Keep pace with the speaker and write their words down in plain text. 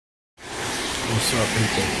What's up,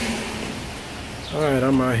 people? Alright,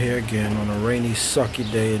 I'm out here again on a rainy,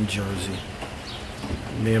 sucky day in Jersey.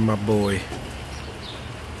 Me and my boy,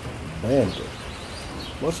 Bandit.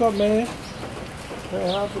 What's up, man?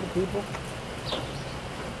 Say hi to the people.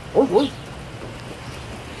 Oh.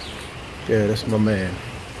 Yeah, that's my man.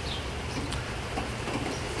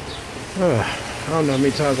 I don't know how many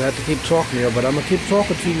times I have to keep talking here, but I'm going to keep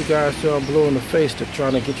talking to you guys till I'm blue in the face, to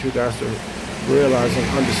trying to get you guys to realize and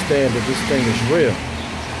understand that this thing is real.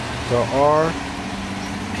 There are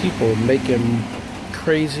people making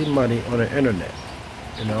crazy money on the internet.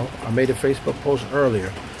 You know, I made a Facebook post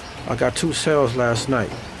earlier. I got 2 sales last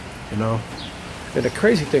night, you know. And the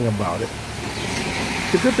crazy thing about it,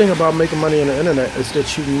 the good thing about making money on the internet is that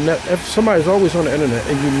if somebody's always on the internet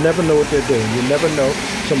and you never know what they're doing. You never know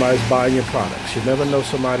somebody's buying your products. You never know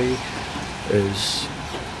somebody is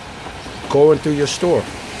going through your store.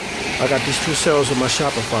 I got these 2 sales in my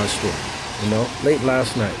Shopify store, you know, late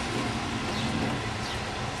last night.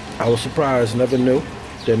 I was surprised, never knew,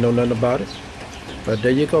 didn't know nothing about it. But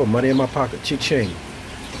there you go, money in my pocket, cha-ching.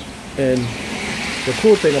 And the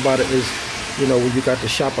cool thing about it is, you know, when you got the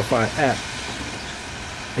Shopify app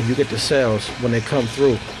and you get the sales, when they come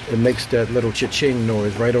through, it makes that little cha-ching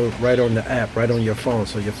noise right on the app, right on your phone,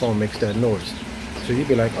 so your phone makes that noise. So you'd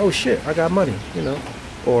be like, oh shit, I got money, you know.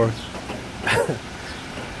 Or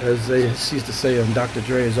as they used to say on Dr.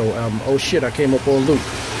 Dre's old album, oh shit, I came up on loop.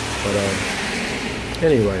 But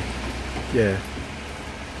anyway, yeah,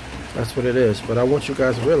 that's what it is. But I want you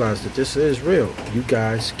guys to realize that this is real. You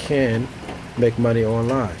guys can make money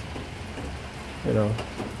online, you know.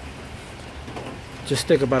 Just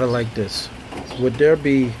think about it like this. Would there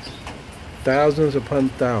be thousands upon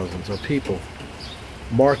thousands of people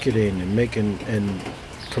marketing and making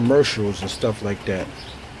commercials and stuff like that,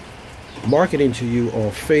 marketing to you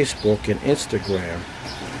on Facebook and Instagram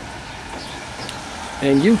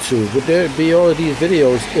and YouTube? Would there be all of these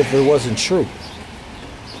videos if it wasn't true?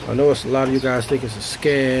 I know a lot of you guys think it's a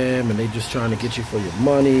scam and they're just trying to get you for your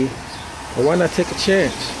money. But why not take a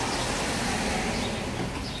chance?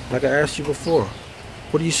 Like I asked you before,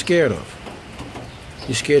 what are you scared of?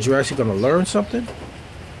 You scared you're actually going to learn something?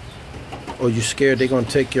 Or you scared they're going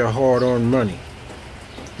to take your hard-earned money?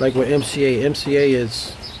 Like with MCA. MCA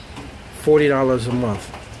is $40 a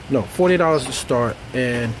month. No, $40 to start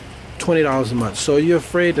and $20 a month. So you're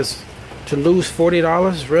afraid to lose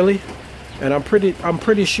 $40, really? And I'm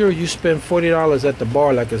pretty sure you spend $40 at the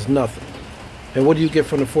bar like it's nothing. And what do you get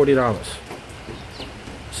from the $40?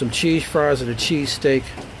 Some cheese fries and a cheese steak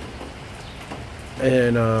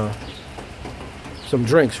and some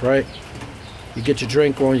drinks, right? You get your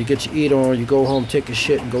drink on, you get your eat on, you go home, take a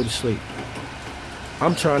shit, and go to sleep.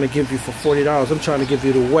 I'm trying to give you for $40. I'm trying to give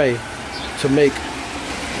you the way to make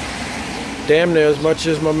damn near as much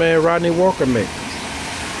as my man Rodney Walker make.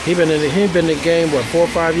 He been in the game, what, 4 or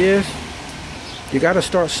 5 years? You got to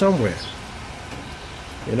start somewhere.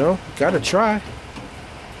 You know, got to try.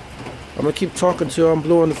 I'm gonna keep talking till I'm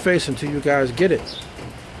blue in the face until you guys get it.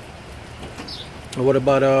 Or what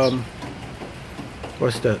about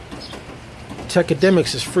what's that?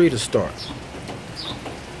 Techademics is free to start.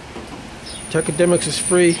 Techademics is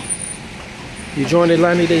free. You join the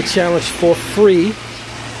 90-day challenge for free,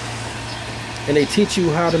 and they teach you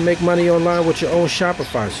how to make money online with your own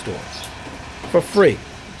Shopify store for free.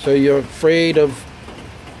 So you're afraid of,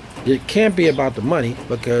 it can't be about the money,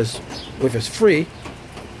 because if it's free,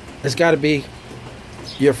 it's got to be,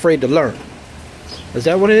 you're afraid to learn. Is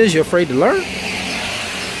that what it is? You're afraid to learn?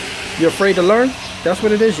 You're afraid to learn? That's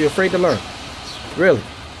what it is. You're afraid to learn. Really.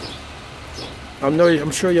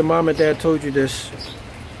 I'm sure your mom and dad told you this.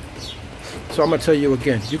 So I'm going to tell you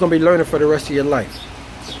again. You're going to be learning for the rest of your life.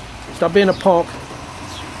 Stop being a punk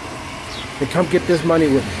and come get this money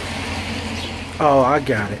with me. Oh, I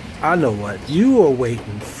got it. I know what. You are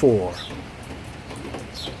waiting for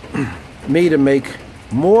me to make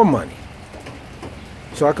more money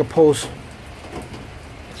so I could post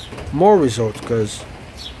more results, because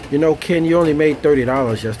you know, Ken, you only made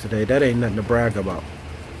 $30 yesterday. That ain't nothing to brag about.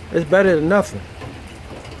 It's better than nothing.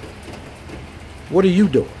 What are you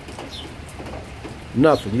doing?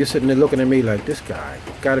 Nothing. You're sitting there looking at me like, this guy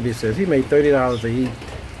gotta be says he made $30 and he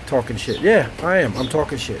talking shit. Yeah, I am. I'm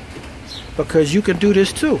talking shit. Because you can do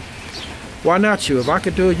this too. Why not you? If I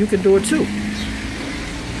could do it, you can do it too.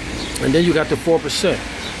 And then you got the 4%.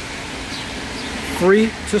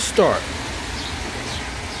 Free to start.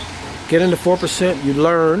 Get into 4%, you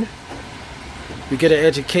learn, you get an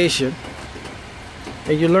education,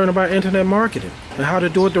 and you learn about internet marketing and how to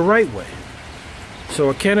do it the right way. So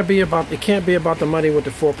it can't be about the money with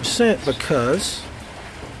the 4%, because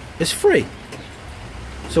it's free.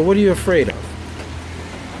 So what are you afraid of?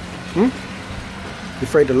 You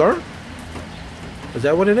afraid to learn? Is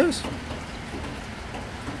that what it is?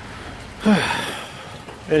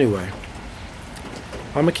 Anyway,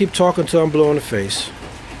 I'm gonna keep talking till I'm blue in the face.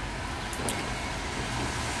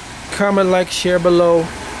 Comment, like, share below.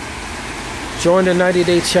 Join the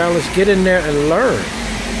 90-day challenge. Get in there and learn.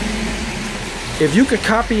 If you could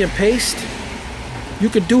copy and paste, you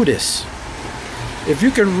could do this. If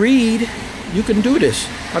you can read, you can do this.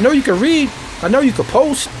 I know you can read. I know you can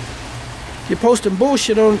post. You're posting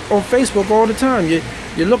bullshit on Facebook all the time.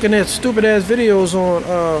 You're looking at stupid ass videos on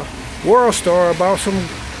WorldStar about some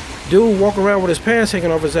dude walking around with his pants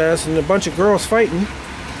hanging off his ass and a bunch of girls fighting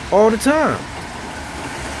all the time.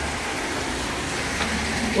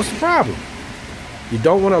 What's the problem? You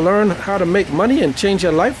don't want to learn how to make money and change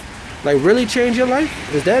your life? Like, really change your life?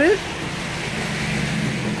 Is that it?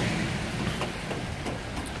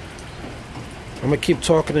 I'm gonna keep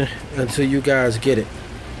talking until you guys get it.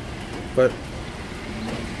 But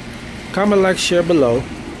comment, like, share below,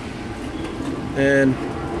 and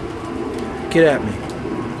get at me.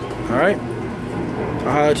 Alright?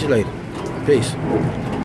 I'll holler at you later. Peace.